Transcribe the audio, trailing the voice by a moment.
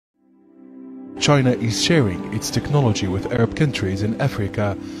China is sharing its technology with Arab countries in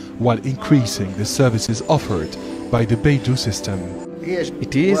Africa while increasing the services offered by the Beidu system.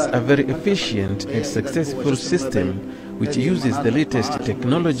 It is a very efficient and successful system which uses the latest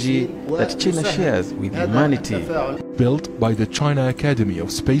technology that China shares with humanity. Built by the China Academy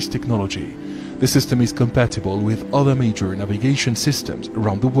of Space Technology, the system is compatible with other major navigation systems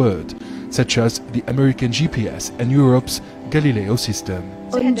around the world, such as the American GPS and Europe's Galileo system.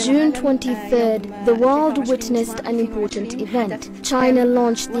 On June 23rd, the world witnessed an important event. China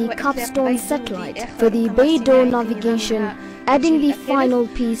launched the Capstone satellite for the Beidu navigation, adding the final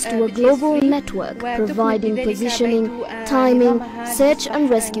piece to a global network providing positioning, timing, search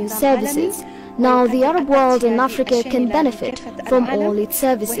and rescue services. Now the Arab world and Africa can benefit from all its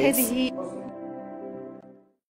services.